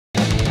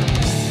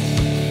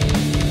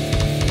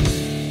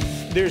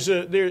there's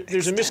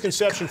a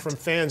misconception from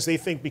fans. They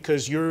think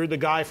because you're the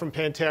guy from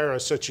Pantera,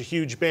 such a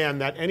huge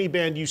band, that any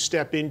band you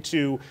step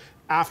into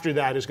after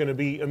that is going to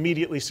be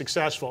immediately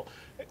successful.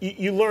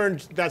 You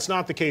learned that's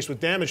not the case with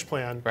Damage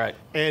Plan. Right.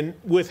 And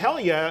with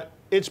Hellyeah,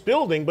 it's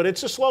building, but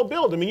it's a slow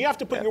build. I mean, you have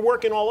to put your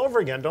work in all over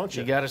again, don't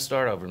you? You got to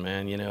start over,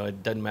 man. You know,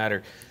 it doesn't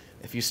matter.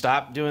 If you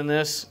stop doing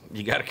this,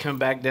 you got to come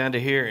back down to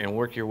here and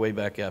work your way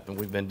back up, and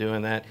we've been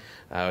doing that.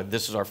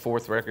 This is our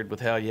 4th record with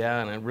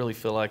Hellyeah, and I really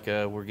feel like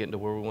we're getting to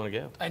where we want to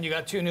go. And you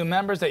got 2 new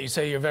members that you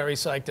say you're very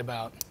psyched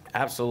about.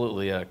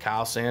 Absolutely.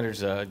 Kyle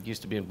Sanders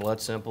used to be in Blood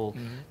Simple.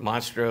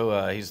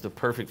 Monstro, he's the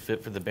perfect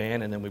fit for the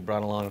band, and then we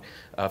brought along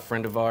a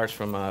friend of ours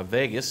from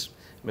Vegas.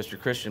 Mr.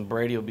 Christian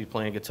Brady will be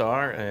playing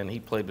guitar, and he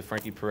played with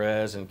Frankie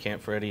Perez and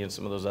Camp Freddy and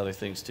some of those other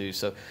things too.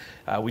 So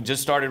we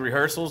just started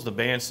rehearsals. The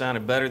band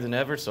sounded better than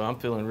ever, so I'm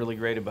feeling really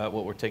great about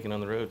what we're taking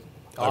on the road.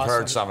 I've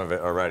heard some of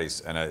it already,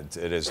 and it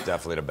is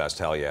definitely the best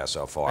Hellyeah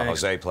so far.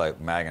 Thanks.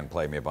 Magan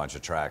played me a bunch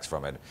of tracks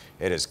from it.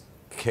 It is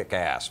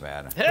kick-ass,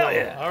 man. Hell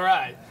yeah! All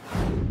right.